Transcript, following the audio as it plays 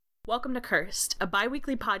Welcome to Cursed, a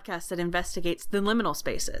bi-weekly podcast that investigates the liminal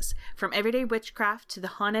spaces, from everyday witchcraft to the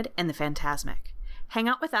haunted and the phantasmic. Hang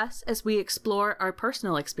out with us as we explore our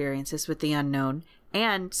personal experiences with the unknown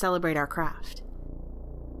and celebrate our craft.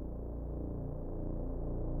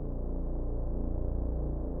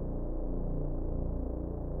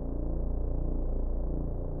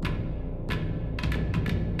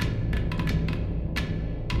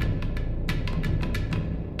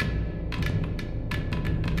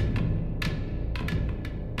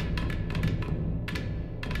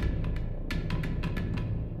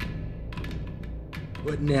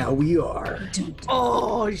 But now we are.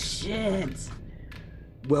 Oh, shit.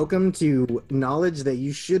 Welcome to knowledge that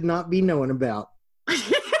you should not be knowing about.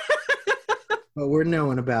 But we're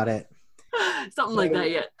knowing about it. Something like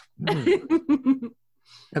that, yeah.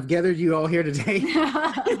 I've gathered you all here today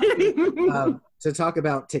to talk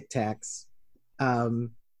about Tic Tacs. And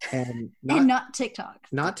not TikTok.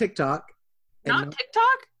 Not TikTok. Not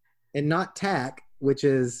TikTok? And not TAC, which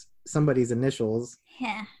is somebody's initials.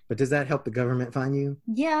 Yeah. But does that help the government find you?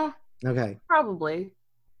 Yeah. Okay. Probably.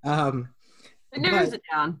 It narrows it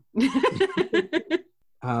down.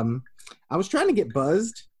 I was trying to get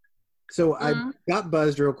buzzed. So I got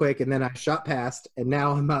buzzed real quick, and then I shot past, and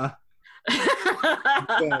now I'm I'm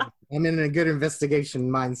in a good investigation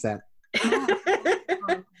mindset.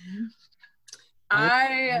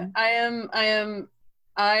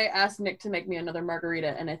 I asked Nick to make me another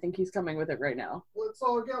margarita, and I think he's coming with it right now. Let's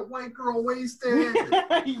all get white girl wasted.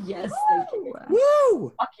 Yes, thank you.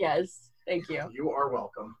 Woo! Fuck yes, thank you. You are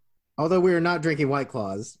welcome. Although we are not drinking White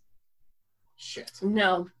Claws. Shit.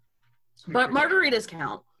 No, but margaritas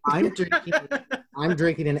count. I'm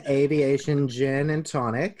drinking an Aviation gin and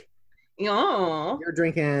tonic. Oh. You're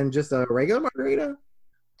drinking just a regular margarita?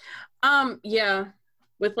 Yeah,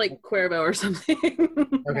 with like Cuervo or something.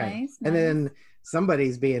 Okay. Nice. And then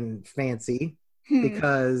somebody's being fancy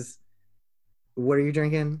because what are you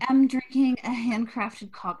drinking? I'm drinking a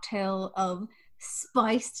handcrafted cocktail of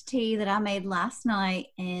spiced tea that I made last night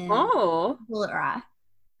in Bullet Rye.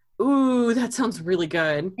 Ooh, that sounds really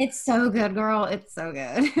good. It's so good, girl. It's so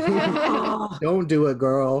good. Don't do it,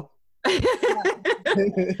 girl.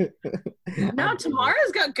 Now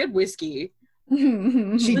Tamara's got good whiskey.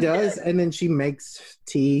 She does, and then she makes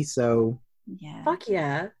tea, so yeah. Fuck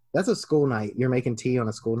yeah. that's a school night. You're making tea on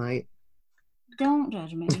a school night. Don't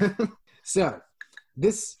judge me. So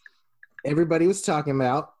this everybody was talking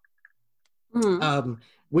about,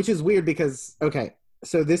 which is weird because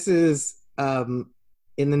so this is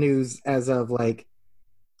in the news as of like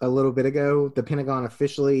a little bit ago. The Pentagon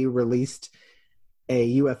officially released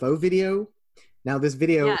a UFO video. Now this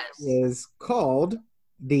video is called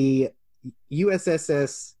the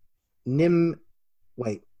USS Nimitz?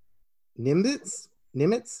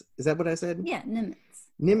 Is that what I said? Yeah, Nimitz.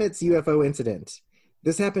 Nimitz UFO incident.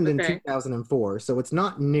 This happened in 2004, so it's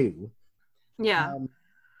not new. Yeah.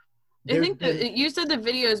 I think you said the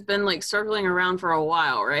video has been like circling around for a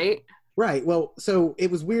while, right? Right. Well, so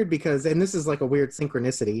it was weird because, and this is like a weird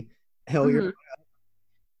synchronicity.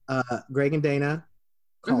 Greg and Dana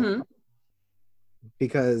called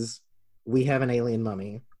because we have an alien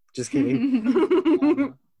mummy. Just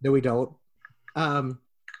kidding. No, we don't.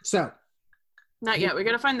 So. Not yet. We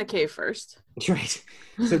got to find the cave first. Right.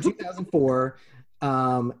 So 2004,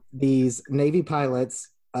 these Navy pilots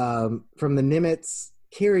from the Nimitz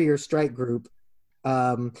Carrier Strike Group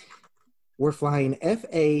were flying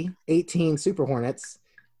FA-18 Super Hornets,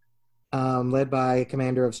 led by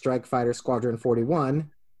commander of Strike Fighter Squadron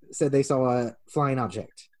 41, said they saw a flying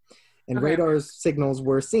object. And radar signals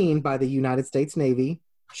were seen by the United States Navy,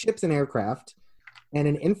 ships and aircraft, and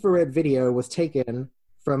an infrared video was taken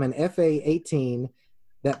from an FA-18.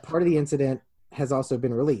 That part of the incident has also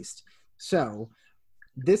been released. So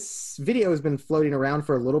this video has been floating around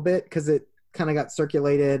for a little bit because it kind of got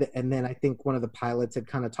circulated, and then I think one of the pilots had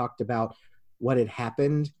kind of talked about what had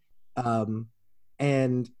happened.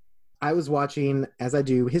 And I was watching, as I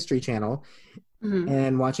do, History Channel,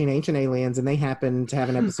 and watching Ancient Aliens, and they happened to have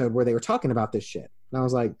an episode where they were talking about this shit. And I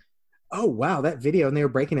was like, oh, wow, that video. And they were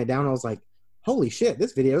breaking it down. I was like, holy shit,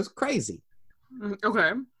 this video is crazy.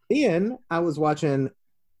 Okay. Then I was watching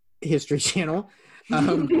History Channel,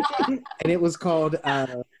 and it was called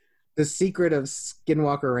The Secret of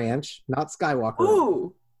Skinwalker Ranch, not Skywalker.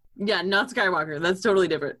 Ooh. Yeah, not Skywalker. That's totally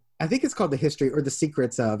different. I think it's called The History or The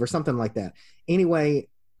Secrets of or something like that. Anyway,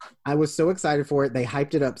 I was so excited for it. They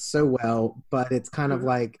hyped it up so well, but it's kind of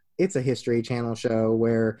like it's a History Channel show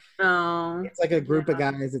where it's like a group of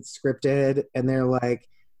guys, it's scripted, and they're like,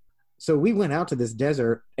 so we went out to this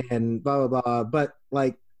desert and blah, blah, blah. But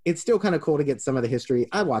like, it's still kind of cool to get some of the history.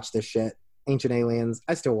 I watched this shit. Ancient Aliens.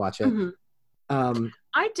 I still watch it.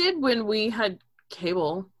 I did when we had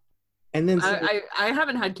cable. And then I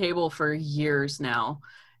haven't had cable for years now.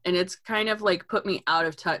 And it's kind of like put me out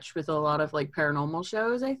of touch with a lot of like paranormal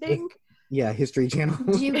shows, I think. Yeah, History Channel.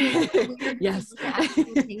 Yes.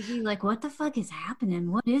 Like, what the fuck is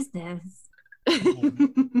happening? What is this?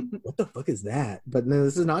 What the fuck is that? But no,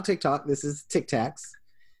 this is not TikTok. This is Tic Tacs.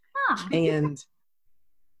 And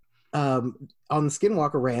on the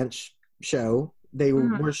Skinwalker Ranch show, they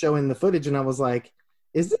were showing the footage, and I was like,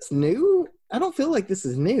 is this new? I don't feel like this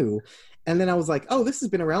is new. And then I was like, oh, this has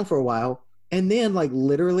been around for a while. And then, like,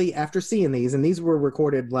 literally after seeing these, and these were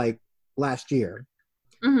recorded, like, last year.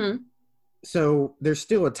 So there's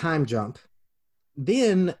still a time jump.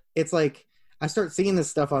 Then it's like, I start seeing this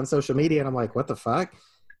stuff on social media, and I'm like, what the fuck?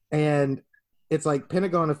 And it's like,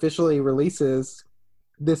 Pentagon officially releases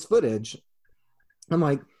this footage. I'm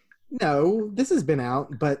like, no, this has been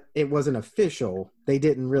out, but it wasn't official. They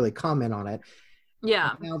didn't really comment on it.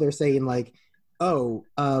 Yeah. And now they're saying, like, oh,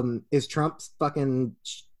 is Trump fucking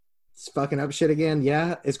up shit again?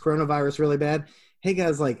 Yeah. Is coronavirus really bad? Hey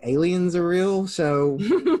guys, like, aliens are real, so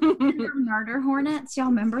murder hornets, y'all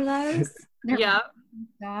remember those? Yeah.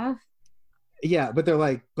 Stuff. Yeah, but they're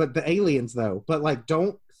like, but the aliens though, but like,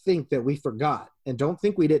 don't think that we forgot, and don't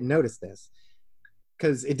think we didn't notice this,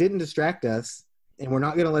 because it didn't distract us, and we're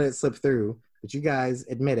not going to let it slip through. But you guys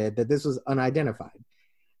admitted that this was unidentified.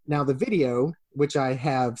 Now the video, which I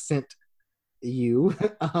have sent you,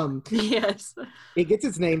 yes, it gets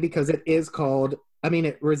its name because it is called, I mean,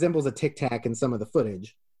 it resembles a Tic Tac in some of the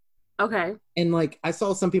footage. Okay. And like, I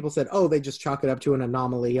saw some people said, oh, they just chalk it up to an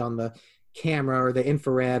anomaly on the camera or the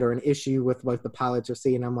infrared or an issue with what the pilots are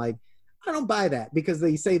seeing. I'm like, I don't buy that, because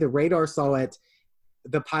they say the radar saw it,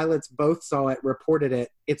 the pilots both saw it, reported it,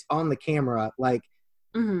 it's on the camera. Like,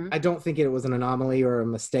 I don't think it was an anomaly or a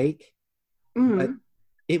mistake, but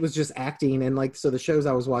it was just acting. And like, so the shows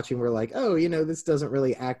I was watching were like, oh, you know, this doesn't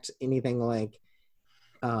really act anything like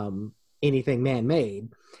anything man-made.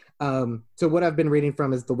 So what I've been reading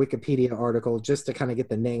from is the Wikipedia article, just to kind of get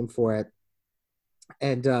the name for it.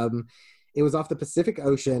 And it was off the Pacific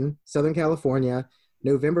Ocean, Southern California,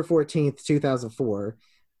 November 14th, 2004,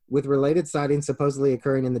 with related sightings supposedly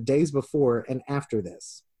occurring in the days before and after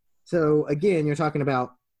this. So again, you're talking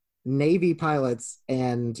about Navy pilots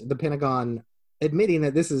and the Pentagon admitting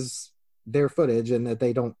that this is their footage and that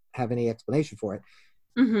they don't have any explanation for it.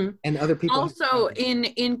 And other people also in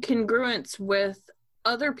congruence with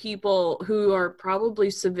other people who are probably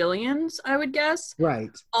civilians, I would guess, right,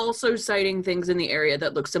 also citing things in the area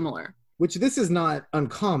that look similar. Which, this is not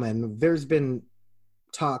uncommon. There's been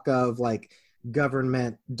talk of like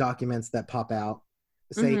government documents that pop out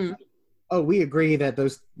saying, oh, we agree that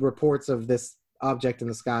those reports of this object in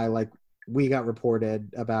the sky, like, we got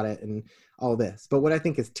reported about it and all this. But what I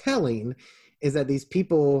think is telling is that these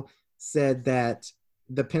people said that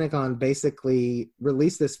the Pentagon basically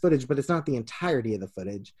released this footage, but it's not the entirety of the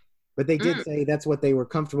footage. But they did say that's what they were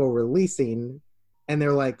comfortable releasing. And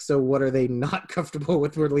they're like, so what are they not comfortable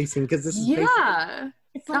with releasing? Because this is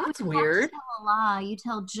it's like, that's weird. Tell a lie. You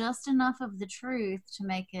tell just enough of the truth to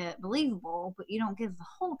make it believable, but you don't give the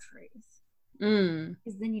whole truth.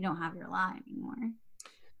 Because then you don't have your lie anymore.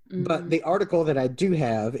 But the article that I do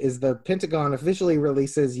have is the Pentagon officially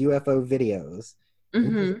releases UFO videos.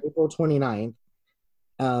 April 29th.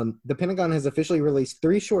 The Pentagon has officially released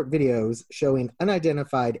 3 short videos showing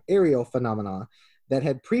unidentified aerial phenomena that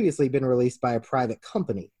had previously been released by a private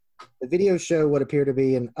company. The videos show what appear to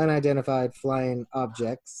be an unidentified flying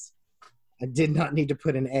objects. I did not need to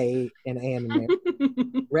put an A in there.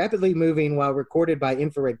 Rapidly moving while recorded by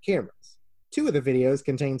infrared cameras. 2 of the videos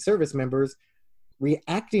contain service members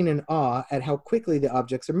reacting in awe at how quickly the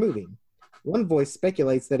objects are moving. One voice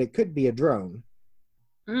speculates that it could be a drone.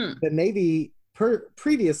 The Navy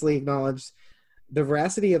previously acknowledged the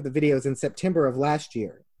veracity of the videos in September of last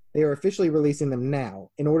year. They are officially releasing them now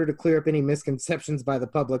in order to clear up any misconceptions by the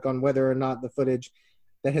public on whether or not the footage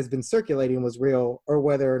that has been circulating was real or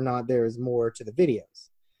whether or not there is more to the videos.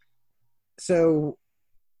 So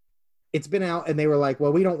it's been out and they were like,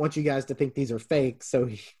 well, we don't want you guys to think these are fake, so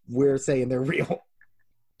we're saying they're real.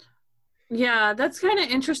 Yeah, that's kind of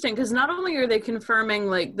interesting because not only are they confirming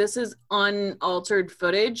like this is unaltered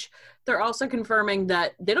footage, they're also confirming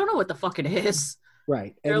that they don't know what the fuck it is.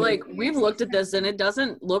 Right. They're like, we've looked at this and it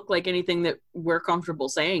doesn't look like anything that we're comfortable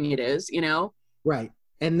saying it is, you know? Right.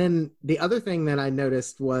 And then the other thing that I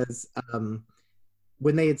noticed was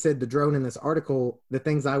when they had said the drone in this article, the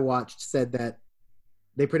things I watched said that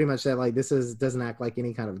they pretty much said like, this doesn't act like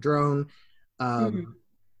any kind of drone.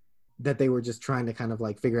 That they were just trying to kind of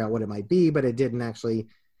like figure out what it might be, but it didn't actually.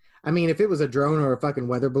 I mean, if it was a drone or a fucking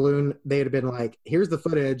weather balloon, they'd have been like, here's the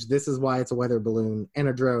footage. This is why it's a weather balloon and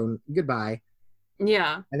a drone. Goodbye.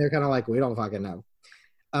 Yeah. And they're kind of like, we don't fucking know.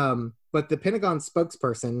 But the Pentagon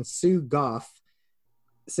spokesperson, Sue Goff,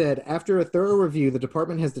 said, after a thorough review, the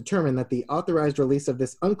department has determined that the authorized release of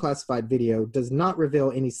this unclassified video does not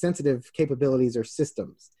reveal any sensitive capabilities or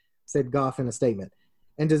systems, said Goff in a statement,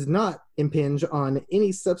 and does not impinge on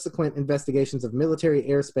any subsequent investigations of military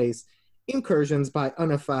airspace incursions by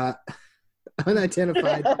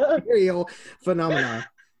unidentified aerial phenomena.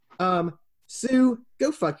 Sue,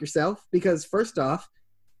 go fuck yourself, because first off,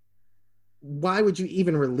 why would you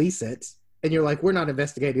even release it? And you're like, we're not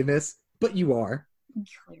investigating this, but you are.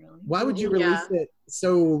 Clearly. Why would you release it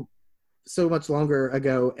so much longer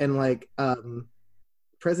ago? And like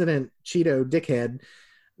President Cheeto dickhead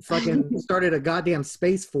fucking started a goddamn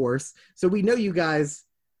space force. So we know you guys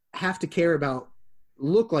have to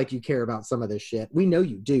look like you care about some of this shit. We know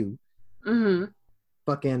you do. Mm-hmm.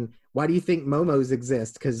 Fucking, why do you think Momos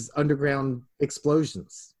exist? Because underground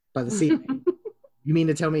explosions by the sea. You mean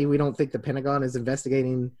to tell me we don't think the Pentagon is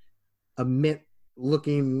investigating a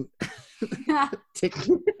mint-looking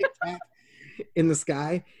tic-tac in the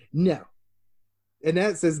sky? No. And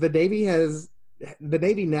that says the Navy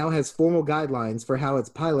now has formal guidelines for how its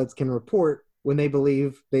pilots can report when they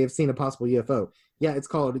believe they have seen a possible UFO. Yeah, it's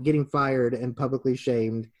called getting fired and publicly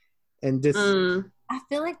shamed and I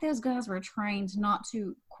feel like those guys were trained not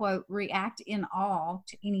to, quote, react in awe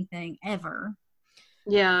to anything ever.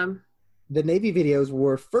 Yeah. The Navy videos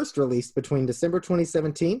were first released between December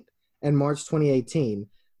 2017 and March 2018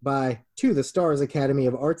 by the Stars Academy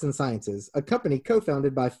of Arts and Sciences, a company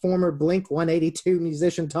co-founded by former Blink-182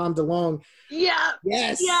 musician Tom DeLonge. Yeah.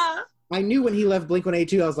 Yes. Yeah. I knew when he left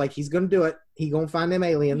Blink-182, I was like, he's going to do it. He's going to find them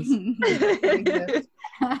aliens.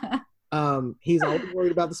 He's always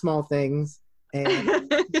worried about the small things. And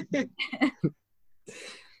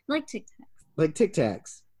like Tic Tacs. Like Tic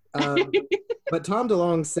Tacs. But Tom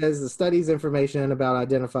DeLonge says the study's information about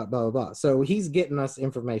identified blah, blah, blah. So he's getting us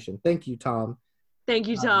information. Thank you, Tom. Thank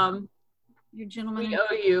you, Tom. Your gentleman. We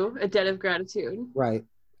owe you a debt of gratitude. Right.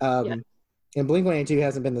 Yeah. And Blink-182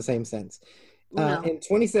 hasn't been the same since. No. In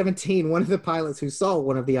 2017, one of the pilots who saw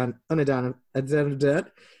one of the unidentified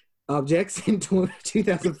objects in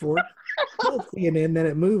 2004 told CNN that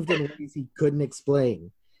it moved in ways he couldn't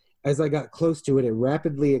explain. As I got close to it, it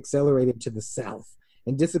rapidly accelerated to the south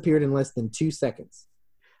and disappeared in less than 2 seconds.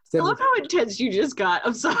 I love how intense you just got.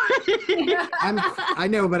 I'm sorry. I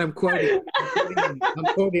know, but I'm quoting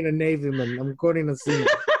a Navyman. I'm quoting a seaman.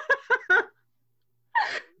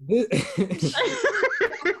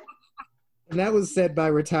 And that was said by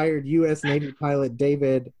retired U.S. Navy pilot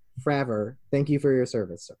David Fravor. Thank you for your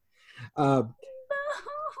service, sir.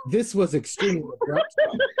 This was extremely abrupt.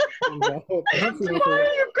 Why are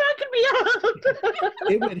you cracking me up?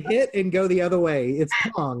 It would hit and go the other way. It's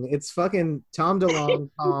Pong. It's fucking Tom DeLonge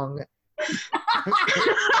Pong.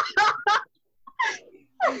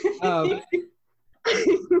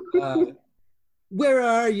 Where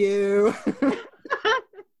are you?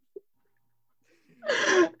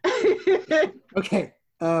 Okay.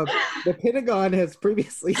 The Pentagon has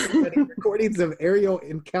previously studied recordings of aerial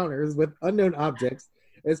encounters with unknown objects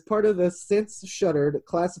as part of the since-shuttered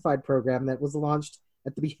classified program that was launched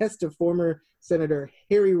at the behest of former Senator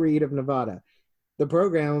Harry Reid of Nevada. The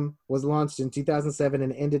program was launched in 2007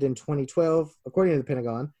 and ended in 2012, according to the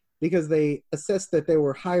Pentagon, because they assessed that there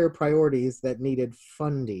were higher priorities that needed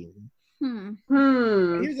funding.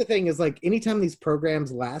 Here's the thing is, like, anytime these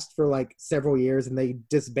programs last for like several years and they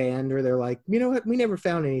disband or they're like, you know what, we never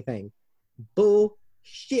found anything.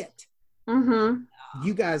 Bullshit. You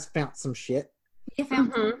guys found some shit. You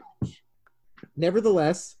found so much.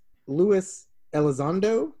 Nevertheless, Luis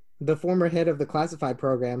Elizondo, the former head of the classified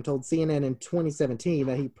program, told CNN in 2017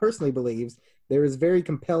 that he personally believes there is very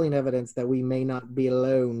compelling evidence that we may not be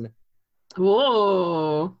alone.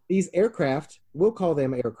 Whoa. These aircraft, we'll call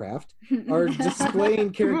them aircraft, are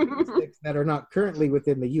displaying characteristics that are not currently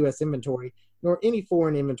within the U.S. inventory, nor any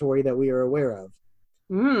foreign inventory that we are aware of.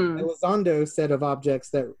 Elizondo said of objects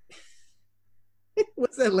that...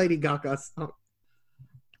 What's that Lady Gaga song?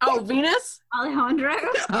 Oh, Venus?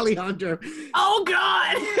 Alejandro. Oh,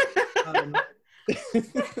 God.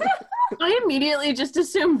 I immediately just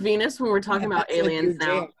assume Venus when we're talking about aliens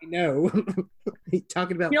now. I know.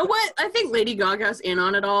 Talking about... You know what? I think Lady Gaga's in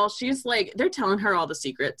on it all. She's like, they're telling her all the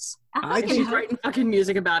secrets. And she's writing fucking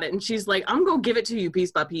music about it. And she's like, I'm going to give it to you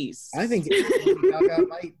piece by piece. I think Lady Gaga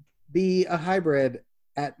might be a hybrid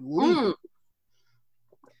at least.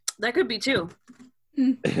 That could be too.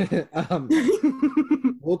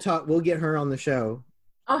 We'll get her on the show.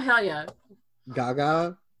 Oh, hell yeah.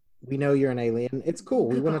 Gaga We know you're an alien. It's cool.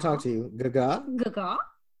 We want to talk to you. Gaga? Gaga?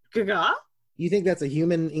 Gaga? You think that's a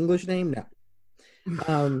human English name?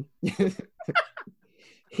 No.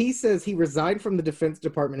 He says he resigned from the Defense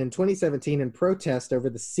Department in 2017 in protest over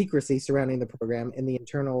the secrecy surrounding the program and the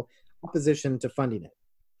internal opposition to funding it.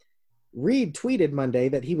 Reed tweeted Monday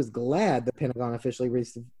that he was glad the Pentagon officially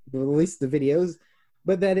released the videos,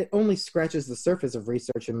 but that it only scratches the surface of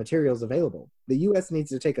research and materials available. The U.S. needs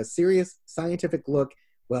to take a serious scientific look.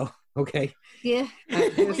 Well, okay. Yeah.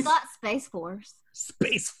 We got Space Force.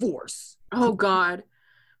 Space Force. Oh, God.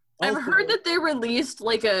 Also, I've heard that they released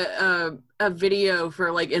like a video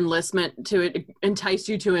for like enlistment to entice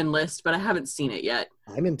you to enlist, but I haven't seen it yet.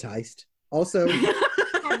 I'm enticed. Also,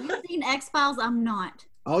 Have you seen X-Files? I'm not.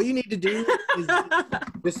 all you need to do is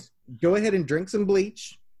just go ahead and drink some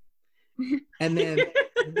bleach, and then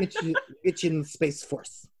get you in Space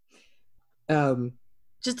Force.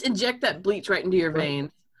 Just inject that bleach right into your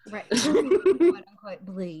veins. Right. Quote unquote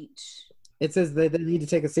bleach. It says that they need to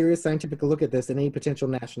take a serious scientific look at this and any potential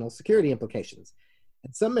national security implications.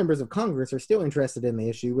 And some members of Congress are still interested in the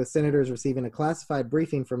issue, with senators receiving a classified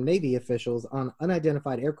briefing from Navy officials on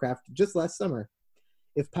unidentified aircraft just last summer.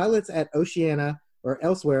 If pilots at Oceana or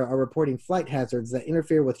elsewhere are reporting flight hazards that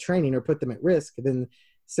interfere with training or put them at risk, then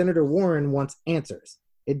Senator Warren wants answers.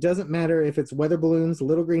 It doesn't matter if it's weather balloons,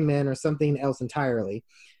 little green men, or something else entirely.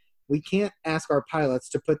 We can't ask our pilots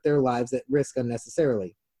to put their lives at risk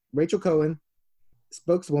unnecessarily. Rachel Cohen,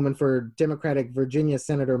 spokeswoman for Democratic Virginia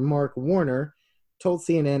Senator Mark Warner, told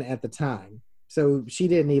CNN at the time. So he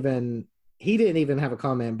didn't even have a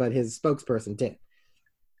comment, but his spokesperson did.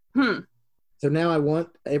 So now I want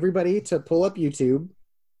everybody to pull up YouTube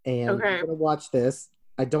and we're going to watch this.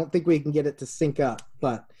 I don't think we can get it to sync up,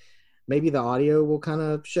 but maybe the audio will kind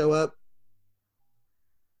of show up.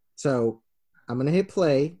 So I'm going to hit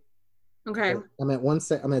play. Okay. I'm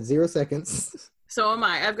at 0 seconds. So am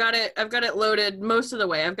I. I've got it loaded most of the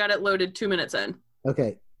way. I've got it loaded 2 minutes in.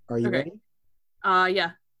 Okay. Are you ready?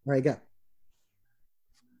 Yeah. All right, go.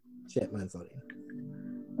 Shit, mine's loading.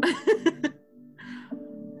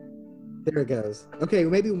 There it goes. Okay,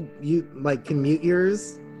 maybe you can mute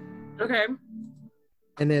yours. Okay.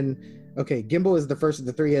 And then, okay, gimbal is the first of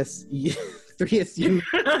the 3S. 3SU.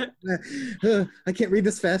 I can't read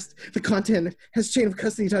this fast. The content has chain of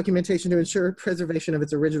custody documentation to ensure preservation of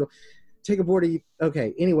its original. Take a board.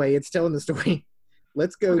 Okay, anyway, it's telling the story.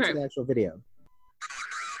 Let's go to the actual video.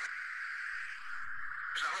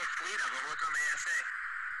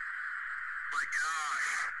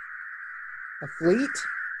 A fleet?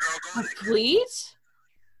 A fleet?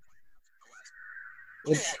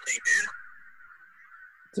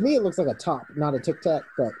 To me, it looks like a top, not a Tic Tac,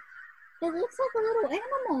 but it looks like a little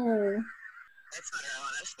animal. That's not how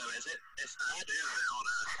that's though, is it? It's not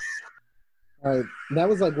all right, that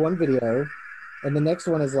was like one video, and the next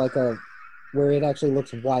one is like where it actually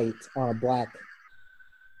looks white on a black,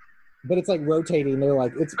 but it's like rotating. They're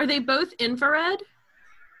like Are they both infrared?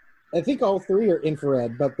 I think all three are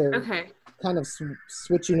infrared, but they're kind of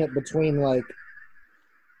switching it between like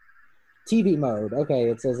TV mode.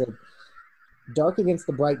 Okay, it says it dark against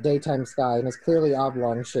the bright daytime sky and is clearly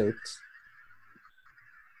oblong shaped.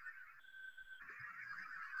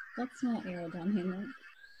 That's not aerodynamic.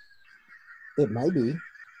 It might be.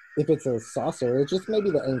 If it's a saucer, it's just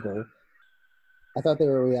maybe the angle. I thought they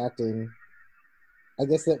were reacting. I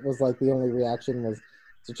guess that was like the only reaction was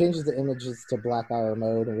so changes the images to black hour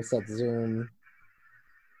mode and we set zoom.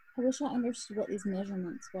 I wish I understood what these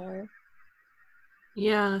measurements were.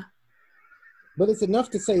 Yeah. But it's enough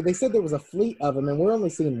to say, they said there was a fleet of them and we're only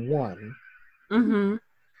seeing one. Mm-hmm.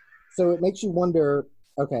 So it makes you wonder,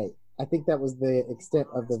 okay, I think that was the extent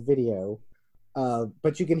of the video.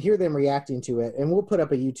 But you can hear them reacting to it. And we'll put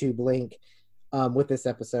up a YouTube link with this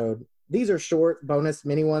episode. These are short bonus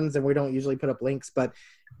mini ones and we don't usually put up links. But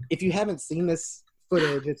if you haven't seen this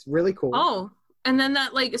footage, it's really cool. Oh, and then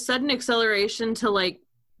that like sudden acceleration to like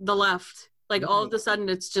the left. Like all of a sudden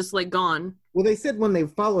it's just like gone. Well, they said when they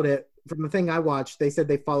followed it, from the thing I watched, they said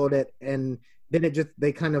they followed it and then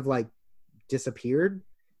they kind of like disappeared.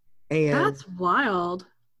 And that's wild.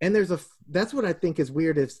 And that's what I think is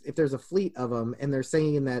weird if there's a fleet of them and they're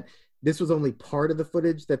saying that this was only part of the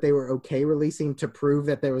footage that they were okay releasing to prove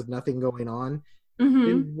that there was nothing going on.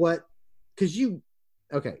 Mm-hmm. Because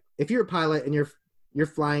if you're a pilot and you're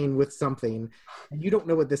flying with something and you don't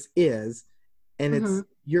know what this is, and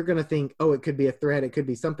you're going to think, oh, it could be a threat, it could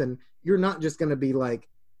be something. You're not just going to be like,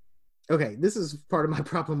 okay, this is part of my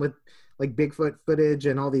problem with like Bigfoot footage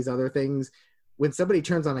and all these other things. When somebody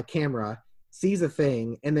turns on a camera, sees a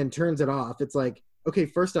thing, and then turns it off, it's like, okay,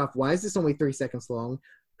 first off, why is this only 3 seconds long?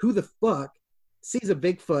 Who the fuck sees a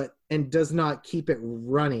Bigfoot and does not keep it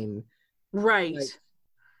running. Right. Like,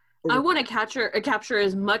 I want to capture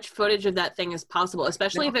as much footage of that thing as possible,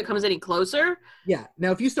 especially if it comes any closer. Yeah.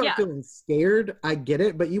 Now, if you start feeling scared, I get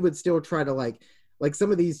it, but you would still try to like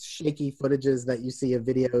some of these shaky footages that you see of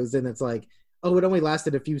videos, and it's like, oh, it only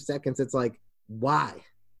lasted a few seconds. It's like, why?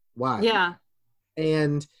 Yeah.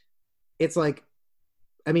 And it's like,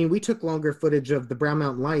 I mean, we took longer footage of the Brown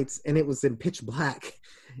Mountain Lights, and it was in pitch black.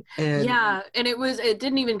 And and it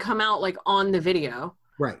didn't even come out like on the video.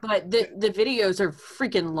 Right. But the videos are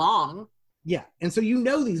freaking long. Yeah. And so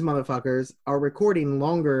these motherfuckers are recording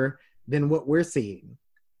longer than what we're seeing.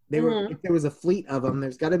 If there was a fleet of them,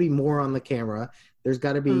 there's got to be more on the camera. There's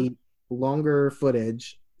got to be longer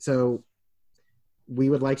footage. So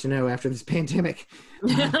we would like to know after this pandemic.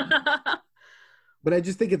 But I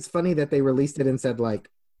just think it's funny that they released it and said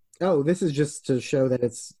like, oh, this is just to show that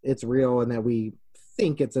it's real and that we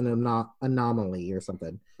think it's an anomaly or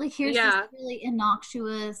something. Like, here's this really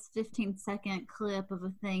innocuous 15-second clip of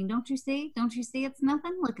a thing. Don't you see it's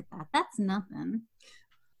nothing? Look at that. That's nothing.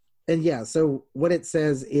 And yeah, so what it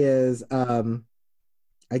says is,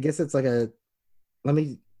 I guess it's like I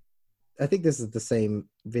think this is the same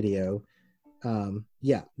video.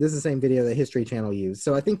 This is the same video that History Channel used.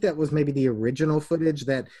 So I think that was maybe the original footage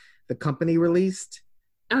that the company released.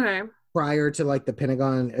 Okay. Prior to like the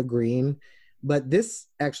Pentagon agreeing. But this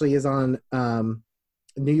actually is on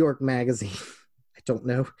New York Magazine. I don't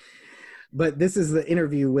know. But this is the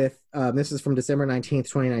interview with, this is from December 19th,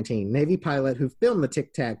 2019. Navy pilot who filmed the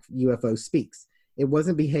Tic Tac UFO speaks. It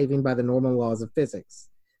wasn't behaving by the normal laws of physics.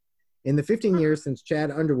 In the 15 years since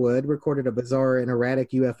Chad Underwood recorded a bizarre and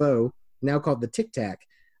erratic UFO, now called the Tic Tac,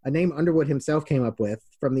 a name Underwood himself came up with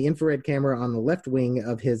from the infrared camera on the left wing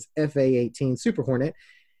of his FA-18 Super Hornet,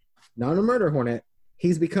 not a murder hornet.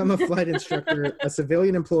 He's become a flight instructor, a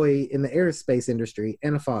civilian employee in the aerospace industry,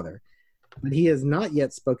 and a father. But he has not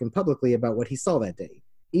yet spoken publicly about what he saw that day.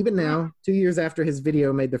 Even now, 2 years after his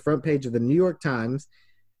video made the front page of the New York Times,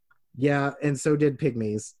 and so did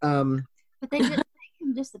Pygmies. But they didn't make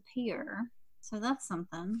him disappear, so that's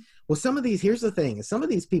something. Well, here's the thing. Some of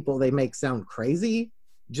these people they make sound crazy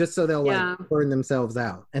just so they'll like burn themselves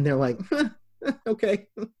out. And they're like, okay,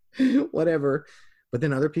 whatever. But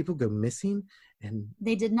then other people go missing. And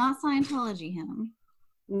they did not Scientology him.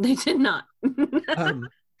 They did not.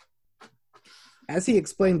 As he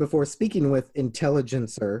explained before speaking with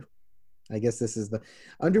Intelligencer, I guess this is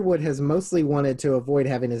Underwood has mostly wanted to avoid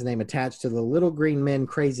having his name attached to the little green men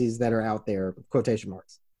crazies that are out there, quotation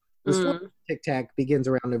marks. The story of Tic Tac begins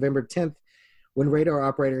around November 10th when radar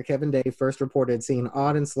operator Kevin Day first reported seeing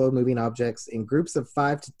odd and slow-moving objects in groups of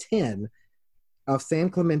 5 to 10 off San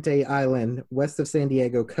Clemente Island, west of San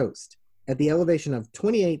Diego coast. At the elevation of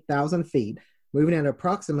 28,000 feet, moving at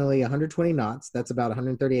approximately 120 knots, that's about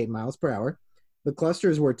 138 miles per hour, the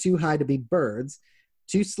clusters were too high to be birds,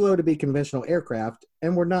 too slow to be conventional aircraft,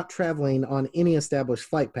 and were not traveling on any established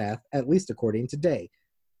flight path, at least according to Day.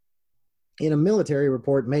 In a military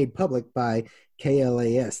report made public by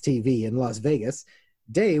KLAS-TV in Las Vegas,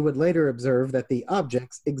 Day would later observe that the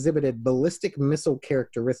objects exhibited ballistic missile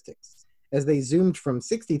characteristics as they zoomed from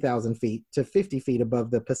 60,000 feet to 50 feet above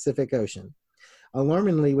the Pacific Ocean,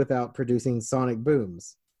 alarmingly without producing sonic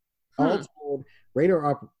booms. All told,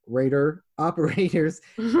 radar operators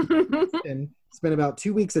spent about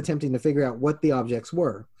 2 weeks attempting to figure out what the objects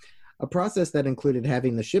were, a process that included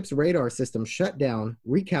having the ship's radar system shut down,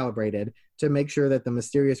 recalibrated, to make sure that the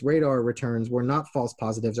mysterious radar returns were not false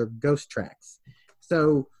positives or ghost tracks.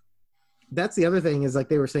 So that's the other thing is like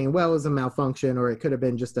they were saying, well, it was a malfunction or it could have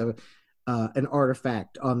been just an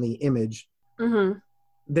artifact on the image.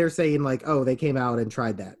 They're saying like, oh, they came out and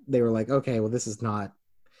tried that. They were like, okay, well, this is not.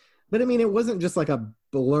 But I mean, it wasn't just like a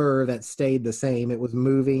blur that stayed the same. It was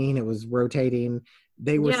moving. It was rotating.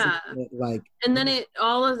 They were it, like, and then it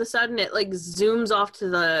all of a sudden it like zooms off to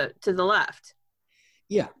the left.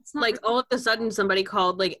 Yeah, like all of a sudden somebody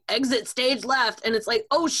called like exit stage left, and it's like,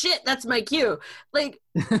 oh shit, that's my cue. Like,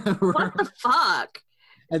 what the fuck?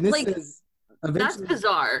 And this like, is that's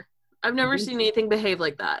bizarre. I've never seen anything behave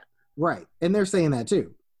like that. Right, and they're saying that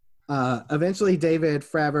too. Eventually, David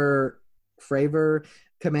Fravor,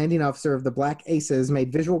 commanding officer of the Black Aces,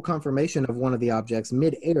 made visual confirmation of one of the objects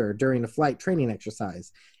mid-air during a flight training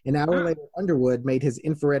exercise. An hour later, Underwood made his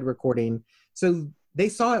infrared recording. So they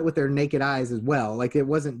saw it with their naked eyes as well. Like, it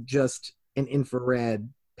wasn't just an infrared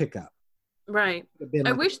pickup. Right.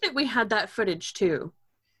 I wish that we had that footage too.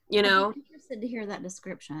 You know? I'm interested to hear that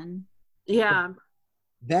description. Yeah.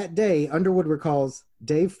 That day, Underwood recalls,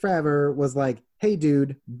 Dave Fravor was like, hey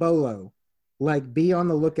dude, Bolo. Like, be on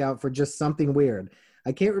the lookout for just something weird.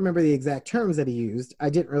 I can't remember the exact terms that he used. I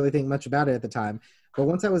didn't really think much about it at the time. But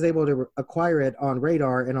once I was able to acquire it on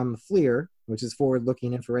radar and on the FLIR, which is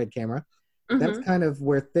forward-looking infrared camera, that's kind of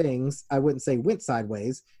where things, I wouldn't say went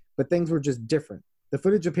sideways, but things were just different. The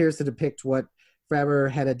footage appears to depict what Fravor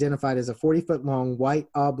had identified as a 40-foot-long white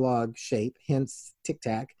oblong shape, hence Tic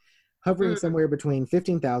Tac, hovering somewhere between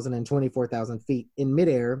 15,000 and 24,000 feet in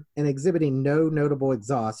midair and exhibiting no notable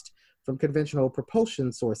exhaust from conventional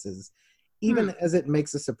propulsion sources, even as it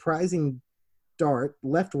makes a surprising dart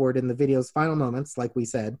leftward in the video's final moments, like we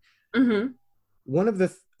said. One of the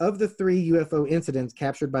three UFO incidents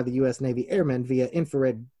captured by the U.S. Navy airmen via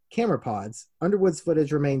infrared camera pods, Underwood's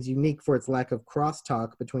footage remains unique for its lack of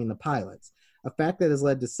crosstalk between the pilots, a fact that has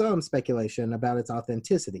led to some speculation about its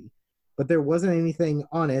authenticity. But there wasn't anything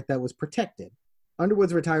on it that was protected.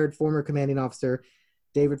 Underwood's retired former commanding officer,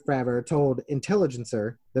 David Fravor, told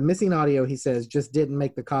Intelligencer the missing audio, he says, just didn't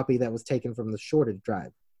make the copy that was taken from the storage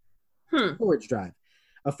drive.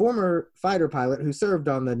 A former fighter pilot who served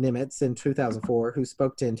on the Nimitz in 2004, who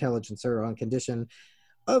spoke to Intelligencer on condition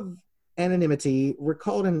of anonymity,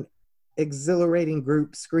 recalled an exhilarating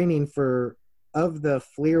group screening of the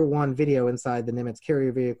FLIR 1 video inside the Nimitz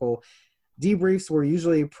carrier vehicle. Debriefs were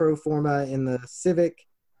usually pro forma in the Civic.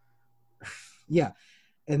 Yeah,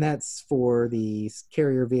 and that's for the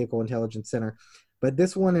Carrier Vehicle Intelligence Center. But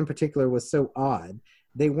this one in particular was so odd.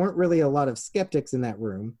 They weren't really a lot of skeptics in that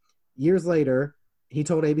room. Years later, he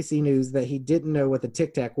told ABC News that he didn't know what the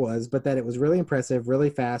Tic Tac was, but that it was really impressive, really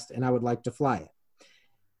fast, and I would like to fly it.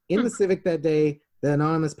 In the Civic that day, the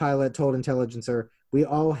anonymous pilot told Intelligencer, we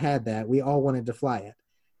all had that. We all wanted to fly it.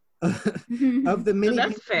 Of the many, so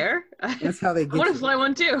that's fair. That's how they get. I want to fly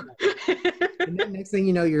one too. And then next thing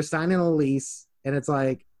you know, you're signing a lease, and it's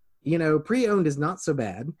like, you know, pre-owned is not so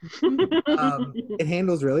bad. It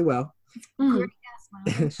handles really well.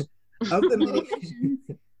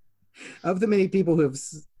 Of the many people who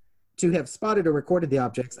have spotted or recorded the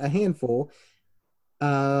objects, a handful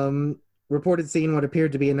reported seeing what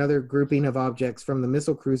appeared to be another grouping of objects from the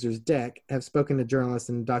missile cruiser's deck, have spoken to journalists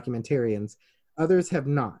and documentarians. Others have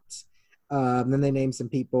not. Then they named some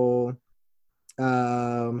people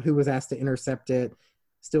who was asked to intercept it.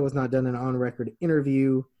 Still has not done an on-record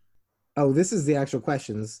interview. Oh, this is the actual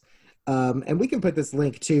questions. And we can put this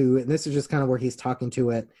link too, and this is just kind of where he's talking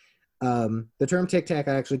to it. The term Tic Tac,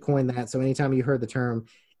 I actually coined that. So anytime you heard the term,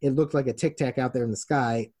 it looked like a Tic Tac out there in the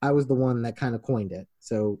sky. I was the one that kind of coined it.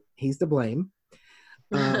 So he's to blame.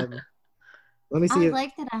 Let me see. I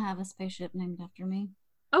like that I have a spaceship named after me.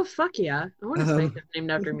 Oh, fuck yeah. I want a spaceship named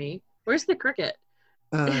after me. Where's the cricket?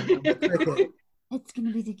 It's going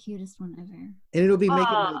to be the cutest one ever. And it'll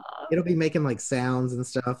be making like sounds and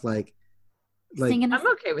stuff like Singing I'm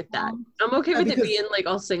okay with that. I'm okay with it being like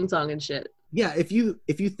all sing song and shit. Yeah, if you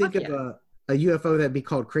think of a UFO that'd be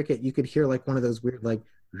called cricket, you could hear like one of those weird like,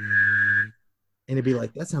 and it'd be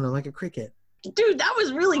like, that sounded like a cricket. Dude, that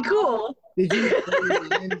was really cool. Did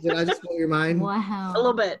I just blow your mind? Wow. A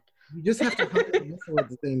little bit. You just have to hunt and whistle at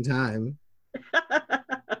the same time.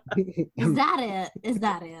 Is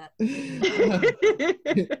that it?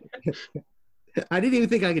 I didn't even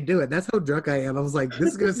think I could do it. That's how drunk I am. I was like,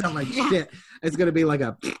 this is going to sound like shit. It's going to be like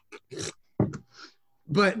a...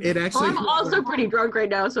 But it actually... Well, I'm also pretty drunk right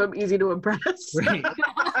now, so I'm easy to impress. Right.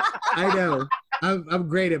 I know. I'm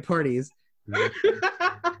great at parties.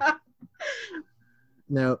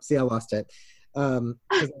 No, see, I lost it.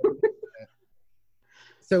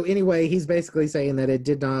 So anyway, he's basically saying that it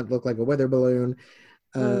did not look like a weather balloon.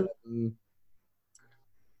 And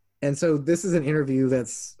so this is an interview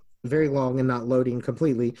that's very long and not loading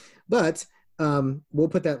completely, but we'll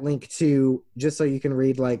put that link to just so you can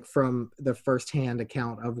read like from the firsthand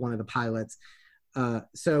account of one of the pilots.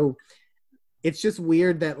 So it's just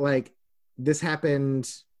weird that like this happened,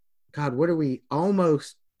 God, what are we,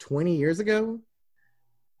 almost 20 years ago?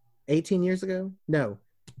 18 years ago? No,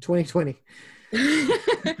 2020.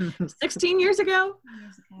 16 years ago?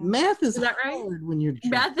 Math is that right? hard when you're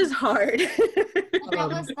Math is hard. That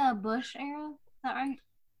was the Bush era? Is that right?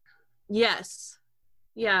 Yes.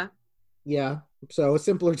 Yeah. Yeah. So a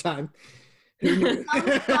simpler time.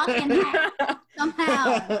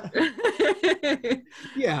 Somehow.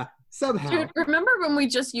 Yeah. Somehow. Dude, remember when we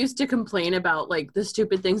just used to complain about like the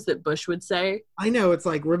stupid things that Bush would say? I know. It's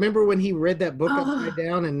like, remember when he read that book upside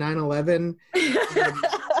down in 9/11?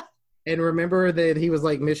 And remember that he was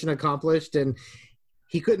like mission accomplished and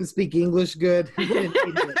he couldn't speak English good. And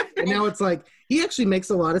now it's like, he actually makes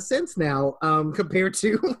a lot of sense now compared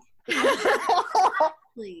to...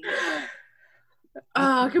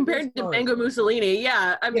 compared to Bengo Mussolini.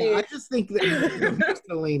 Yeah, I mean... I just think that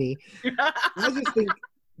Mussolini... I just think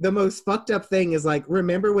the most fucked up thing is like,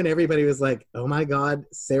 remember when everybody was like, "Oh my God,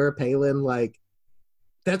 Sarah Palin, like,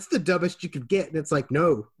 that's the dumbest you could get," and it's like,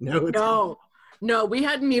 no, it's not. No, we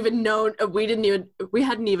hadn't even known. We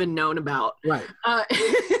hadn't even known about. Right.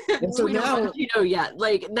 And so we now, don't yet.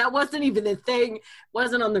 Like that wasn't even the thing.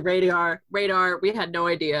 Wasn't on the radar. We had no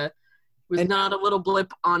idea. It was not a little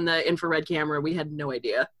blip on the infrared camera. We had no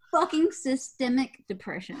idea. Fucking systemic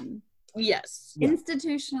depression. Yes. Yeah.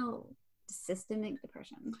 Institutional systemic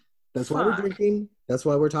depression. That's why we're drinking. That's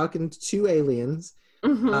why we're talking to aliens.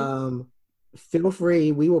 Mm-hmm. Feel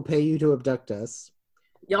free. We will pay you to abduct us.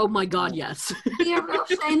 Oh my God, yes. It'd be a real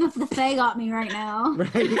shame if the Fae got me right now.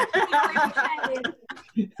 Right.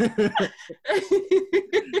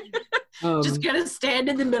 Just gonna stand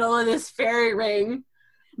in the middle of this fairy ring.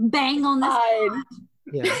 Bang on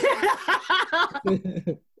this Yeah.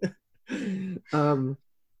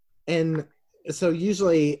 And so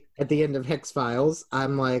usually at the end of Hex Files,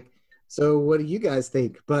 I'm like, so what do you guys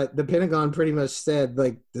think? But the Pentagon pretty much said,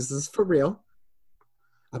 like, this is for real.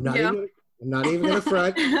 I'm not even gonna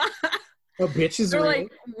front. A bitch is They're real.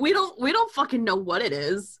 like, we don't fucking know what it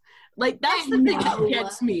is. Like that's the thing that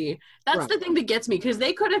gets me. That's the thing that gets me, because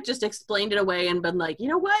they could have just explained it away and been like, you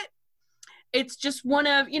know what? It's just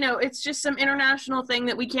it's just some international thing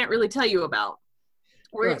that we can't really tell you about.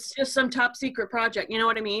 Or it's just some top secret project, you know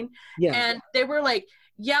what I mean? Yeah. And they were like,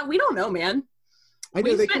 yeah, we don't know, man. We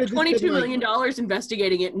spent $22 million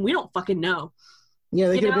investigating it, and we don't fucking know. Yeah,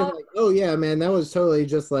 they could have been like, oh yeah, man, that was totally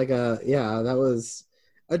just like that was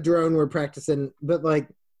a drone we're practicing. But like,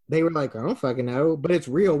 they were like, I don't fucking know, but it's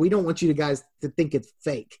real. We don't want you guys to think it's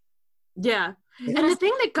fake. Yeah. And the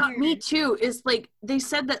thing that got me too is like, they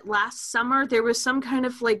said that last summer there was some kind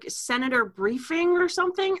of like senator briefing or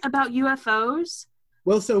something about UFOs.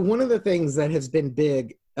 Well, so one of the things that has been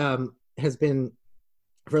big, has been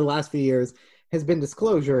for the last few years, has been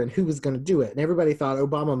disclosure and who was going to do it. And everybody thought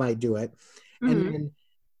Obama might do it. Mm-hmm. And then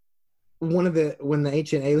when the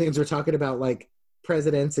ancient aliens were talking about like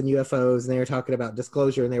presidents and UFOs, and they were talking about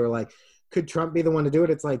disclosure, and they were like, could Trump be the one to do it?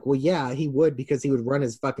 It's like, well, yeah, he would, because he would run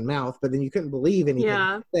his fucking mouth, but then you couldn't believe anything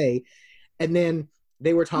he say. And then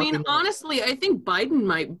they were talking. I mean, honestly, I think Biden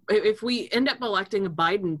might, if we end up electing a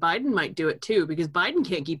Biden might do it too, because Biden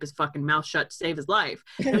can't keep his fucking mouth shut to save his life.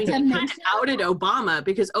 I mean, he kind of outed Obama,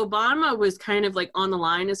 because Obama was kind of like on the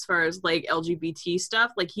line as far as like LGBT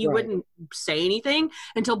stuff. Like he wouldn't say anything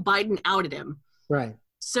until Biden outed him. Right.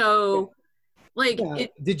 So, like,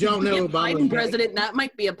 did y'all know Obama Biden president? That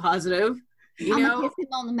might be a positive. You know, I'm gonna kiss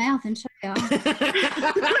him on the mouth and show y'all.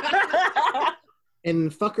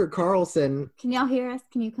 And fucker Carlson. Can y'all hear us?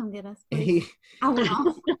 Can you come get us? He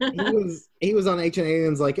was on Ancient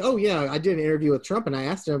Aliens like, oh yeah, I did an interview with Trump and I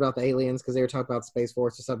asked him about the aliens because they were talking about Space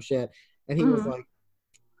Force or some shit. And he was like,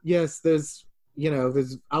 yes, there's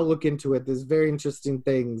I'll look into it. There's very interesting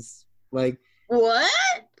things. Like, what?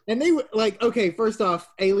 And they were like, okay, first off,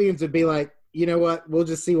 aliens would be like, you know what? We'll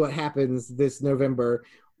just see what happens this November.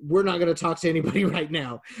 We're not going to talk to anybody right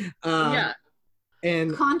now. Yeah.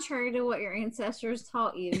 And contrary to what your ancestors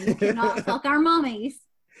taught you, you cannot fuck our mummies.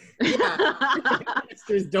 Yeah.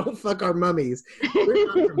 Ancestors don't fuck our mummies. We're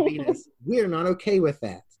not from Venus. We are not okay with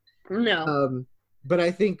that. No. But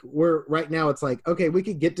I think right now it's like, okay, we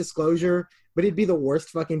could get disclosure, but it'd be the worst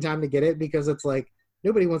fucking time to get it, because it's like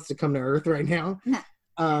nobody wants to come to Earth right now.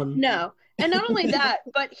 No. No. And not only that,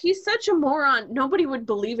 but he's such a moron, nobody would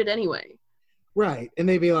believe it anyway. Right. And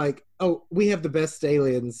they'd be like, oh, we have the best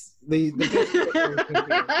aliens. The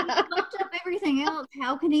fucked up everything else.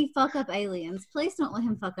 How can he fuck up aliens? Please don't let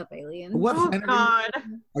him fuck up aliens. What God.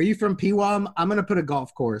 Are you from Pewam? I'm going to put a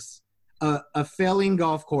golf course. A failing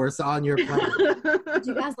golf course on your planet. Would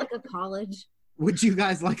you guys like a college? Would you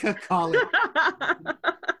guys like a college?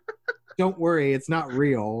 Don't worry, it's not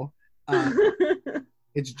real.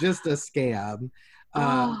 It's just a scam.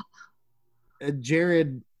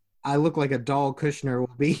 Jared, I look like a doll Kushner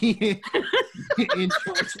will be in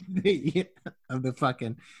charge of the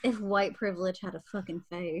fucking. If white privilege had a fucking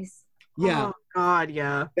face. Yeah. Oh, God,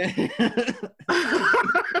 yeah. That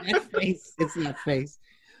face. It's that face.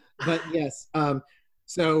 But yes.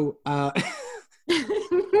 So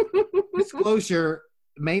disclosure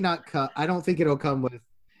may not come. I don't think it'll come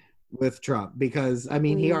with Trump, because I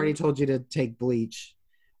mean he already told you to take bleach,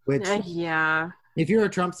 which yeah. If you're a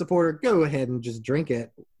Trump supporter, go ahead and just drink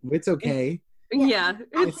it. It's okay. Yeah,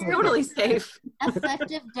 it's totally safe.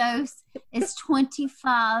 Effective dose is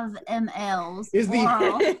 25 mLs. Is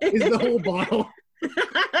the whole bottle.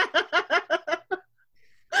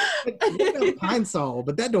 Pine Sol,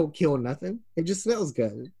 but that don't kill nothing. It just smells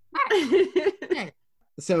good.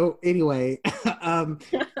 So anyway,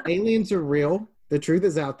 aliens are real. The truth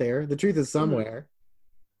is out there. The truth is somewhere.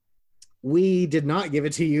 We did not give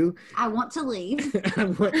it to you. I want to leave.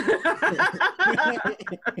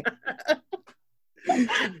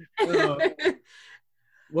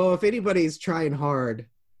 Well, if anybody's trying hard,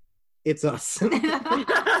 it's us.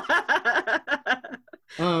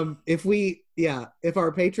 If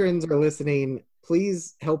our patrons are listening,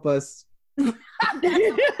 please help us get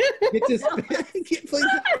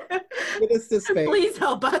us to space. Please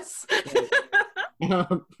help us.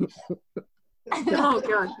 Oh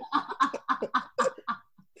god.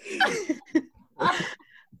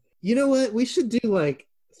 You know what? We should do like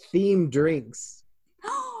themed drinks.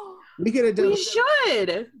 We could have done. We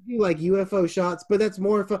should do like UFO shots, but that's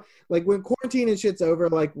more fun. Like when quarantine and shit's over,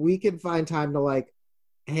 like we can find time to like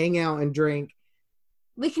hang out and drink.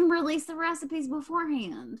 We can release the recipes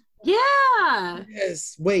beforehand. Yeah.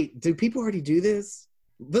 Yes. Wait, do people already do this?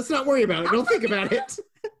 Let's not worry about it. Don't think about it.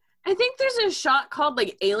 I think there's a shot called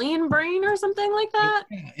like Alien Brain or something like that.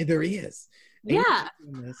 Yeah, there is. Yeah.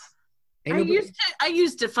 I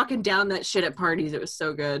used to fucking down that shit at parties. It was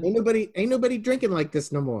so good. Ain't nobody drinking like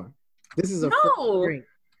this no more. This is a drink.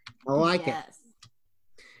 I like it.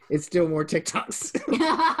 It's still more TikToks.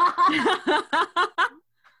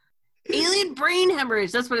 Alien brain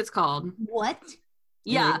hemorrhage. That's what it's called. What?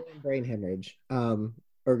 Yeah. Alien brain hemorrhage.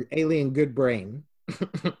 Or alien good brain.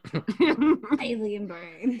 Alien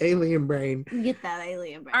brain. Alien brain. Get that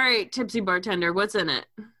alien brain. All right, tipsy bartender. What's in it?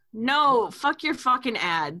 No, fuck your fucking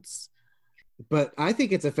ads. But I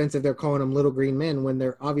think it's offensive they're calling them little green men when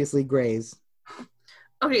they're obviously grays.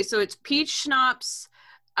 Okay, so it's peach schnapps,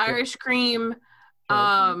 Irish cream,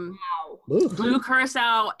 blue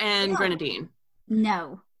curacao, and grenadine.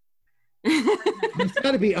 No. There's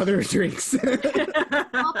got to be other drinks.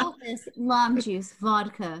 All this lime juice,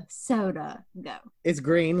 vodka, soda, go. It's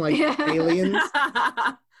green like aliens.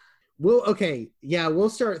 We'll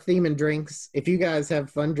start theming drinks. If you guys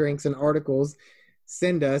have fun drinks and articles,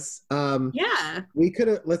 send us. Yeah. We could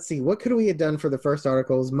have, let's see, what could we have done for the first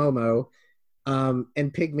articles? Momo,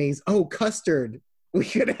 and pygmies. Oh, custard. We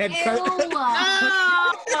could have had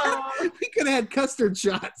we could have had custard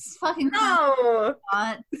shots. Fucking no.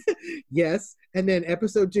 Yes. And then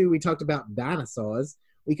episode 2, we talked about dinosaurs.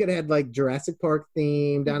 We could have had like Jurassic Park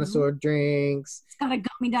themed dinosaur drinks. It's got a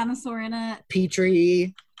gummy dinosaur in it.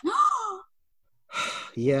 Petrie.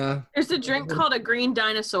 Yeah. There's a drink called a green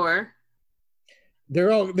dinosaur. They're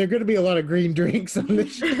going to be a lot of green drinks on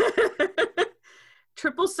this show.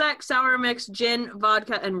 Triple sec, sour mix, gin,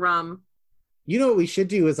 vodka, and rum. You know what we should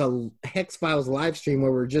do is a Hex Files live stream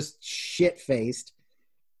where we're just shit-faced.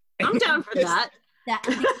 I'm down for that.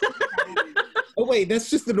 Oh, wait, that's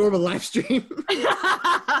just the normal live stream.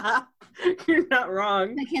 You're not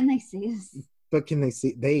wrong. But can they see us? But can they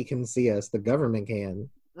see? They can see us. The government can.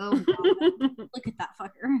 Oh, God. Look at that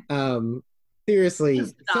fucker. Seriously,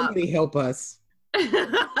 somebody help us.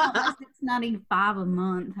 It's $95 a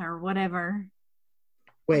month or whatever.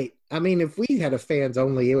 Wait, I mean, if we had a fans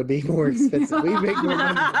only, it would be more expensive. We make more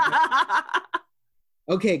money.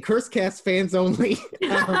 Okay, Cursecast fans only.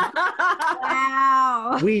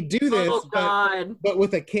 Wow. We do this, but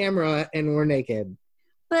with a camera and we're naked.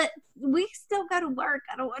 But we still go to work.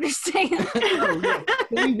 I don't understand.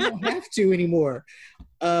 We don't have to anymore.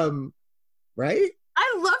 Right?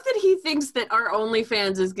 I love that he thinks that our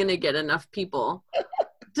OnlyFans is going to get enough people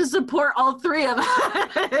to support all three of us.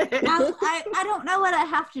 I don't know what I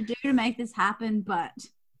have to do to make this happen, but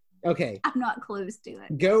okay, I'm not close to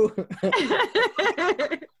it. Go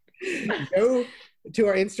to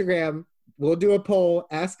our Instagram. We'll do a poll.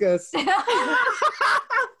 Ask us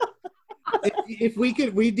if we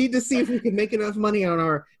could. We need to see if we can make enough money on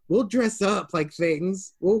our. We'll dress up like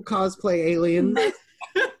things. We'll cosplay aliens.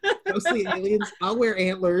 Mostly aliens. I'll wear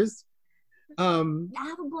antlers. I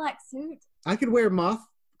have a black suit. I could wear moth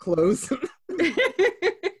clothes.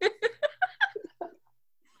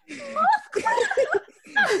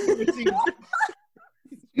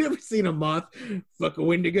 You ever seen a moth fuck a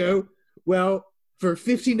Wendigo? Well, for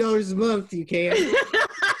 $15 a month, you can.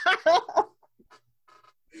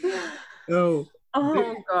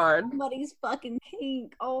 Oh God! Somebody's fucking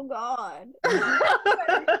kink. Oh God!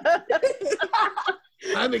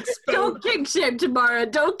 I'm exposed. Don't kink shame, Tamara.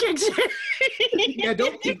 Don't kink shame. Yeah,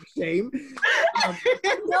 don't kink shame.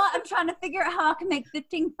 No, I'm trying to figure out how I can make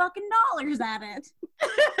 $15 fucking at it.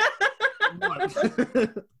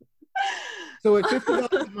 So at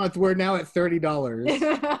 $50 a month, we're now at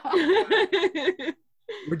 $30.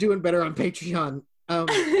 We're doing better on Patreon. So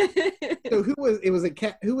who was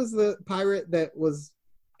the pirate that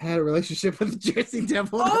had a relationship with the Jersey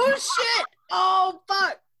Devil? Oh shit! Oh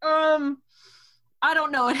fuck! I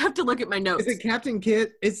don't know. I'd have to look at my notes. Is it Captain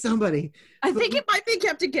Kidd? It's somebody. I think it might be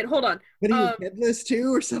Captain Kidd. Hold on. But he was headless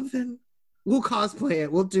too or something? We'll cosplay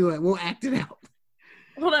it. We'll do it. We'll act it out.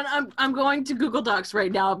 Hold on. I'm going to Google Docs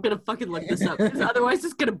right now. I'm going to fucking look this up because otherwise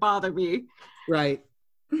it's going to bother me. Right.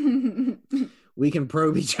 We can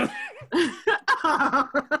probe each other. I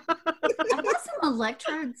got some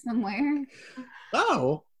electrodes somewhere.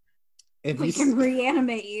 Oh. If We can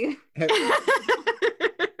reanimate you.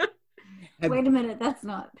 Wait a minute, that's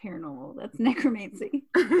not paranormal. That's necromancy.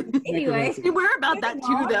 Anyway. We're about that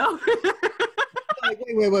too, though.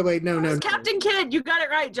 Wait. No. Captain Kidd. You got it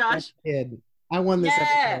right, Josh. Kidd. I won this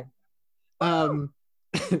episode.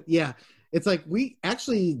 Yeah. It's like we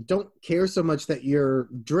actually don't care so much that you're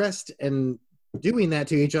dressed and doing that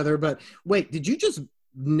to each other, but wait, did you just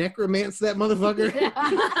necromance that motherfucker?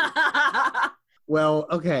 Well,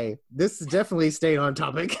 okay. This definitely stayed on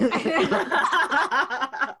topic.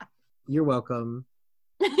 You're welcome.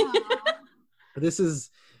 This is,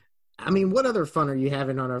 I mean, what other fun are you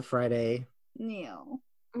having on a Friday? No.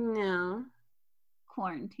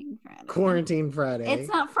 Quarantine Friday. It's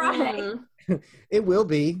not Friday. It will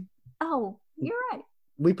be. Oh, you're right.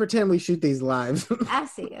 We pretend we shoot these live. I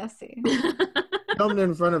see. Filmed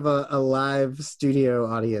in front of a live studio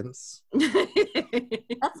audience.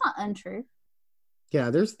 That's not untrue. Yeah,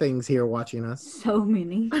 there's things here watching us. So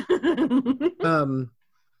many.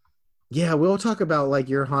 Yeah, we'll talk about like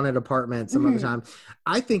your haunted apartment some other time.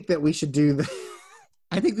 I think that we should do the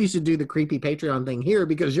creepy Patreon thing here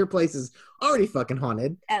because your place is already fucking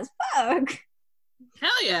haunted. As fuck.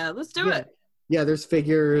 Hell yeah, let's do it. Yeah, there's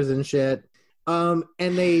figures and shit. And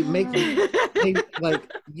they make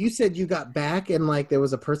like you said you got back and like there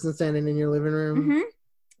was a person standing in your living room. Mm-hmm.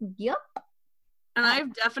 Yep. And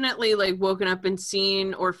I've definitely like woken up and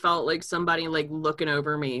seen or felt like somebody like looking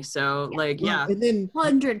over me. So like, yeah. And then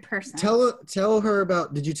 100%. Tell her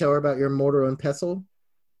about, did you tell her about your mortar and pestle?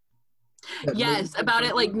 Yes, about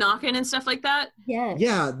it like knocking and stuff like that. Yes.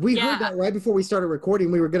 Yeah, we heard that right before we started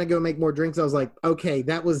recording. We were going to go make more drinks. I was like, okay,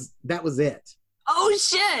 that was it. Oh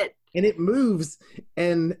shit. And it moves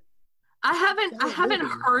and I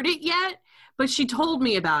haven't heard it yet, but she told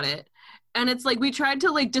me about it. And it's like we tried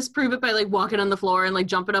to like disprove it by like walking on the floor and like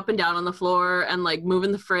jumping up and down on the floor and like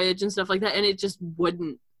moving the fridge and stuff like that, and it just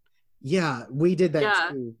wouldn't. Yeah, we did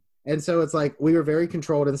that too. And so it's like we were very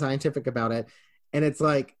controlled and scientific about it. And it's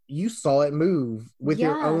like you saw it move with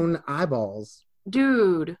your own eyeballs.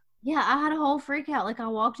 Dude. Yeah, I had a whole freak out. Like I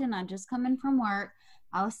walked in, I'd just come in from work.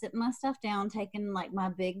 I was sitting my stuff down, taking like my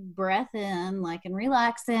big breath in, like and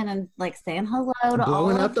relaxing and like saying hello to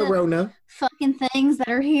blowing all up of the Rona fucking things that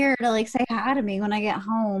are here to like say hi to me when I get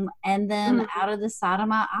home. And then out of the side of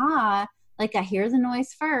my eye, like I hear the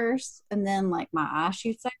noise first, and then like my eye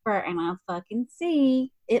shoots over and I fucking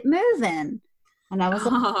see it moving. And I was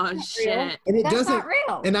like, oh shit. And it That's doesn't not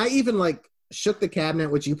real. And I even like shook the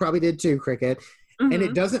cabinet, which you probably did too, Cricket. And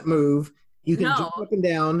it doesn't move. You can jump up and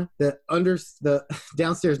down. The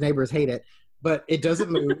downstairs neighbors hate it, but it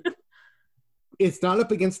doesn't move. It's not up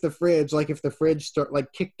against the fridge. Like if the fridge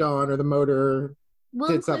kicked on or the motor. We'll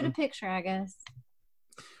did include something. a picture, I guess.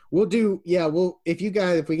 We'll do. Yeah.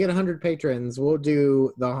 If we get 100 patrons, we'll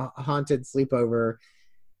do the haunted sleepover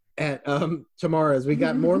at tomorrow's. We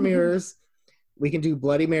got more mirrors. We can do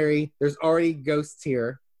Bloody Mary. There's already ghosts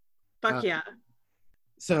here. Fuck yeah.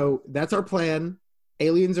 So that's our plan.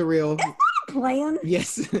 Aliens are real. Plan?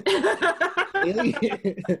 Yes.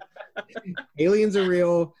 Aliens are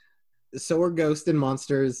real. So are ghosts and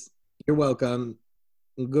monsters. You're welcome.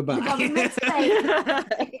 Goodbye.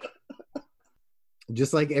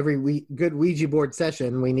 Just like every good Ouija board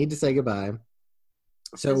session, we need to say goodbye.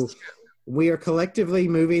 So we are collectively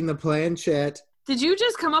moving the planchette. Did you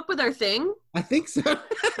just come up with our thing? I think so.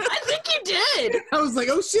 I think you did. I was like,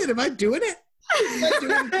 oh shit, am I doing it? Am I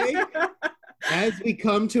doing the thing? As we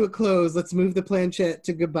come to a close, let's move the planchette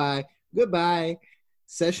to goodbye. Goodbye.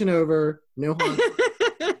 Session over. No harm.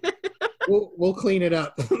 We'll clean it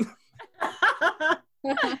up.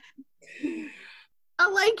 I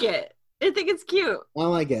like it. I think it's cute. I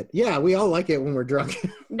like it. Yeah, we all like it when we're drunk.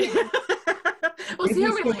 We'll see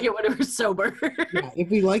how we like it when we're sober. Yeah,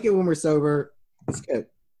 if we like it when we're sober, it's good.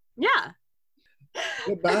 Yeah.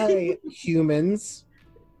 Goodbye, humans.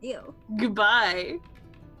 Ew. Goodbye.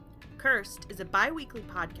 Cursed is a bi-weekly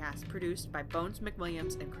podcast produced by Bones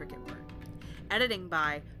McWilliams and Cricket Word. Editing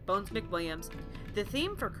by Bones McWilliams. The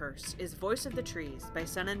theme for Cursed is Voice of the Trees by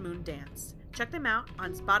Sun and Moon Dance. Check them out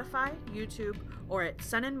on Spotify, YouTube, or at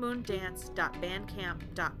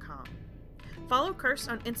sunandmoondance.bandcamp.com. Follow Cursed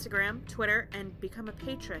on Instagram, Twitter, and become a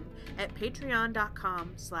patron at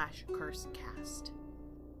patreon.com/cursedcast.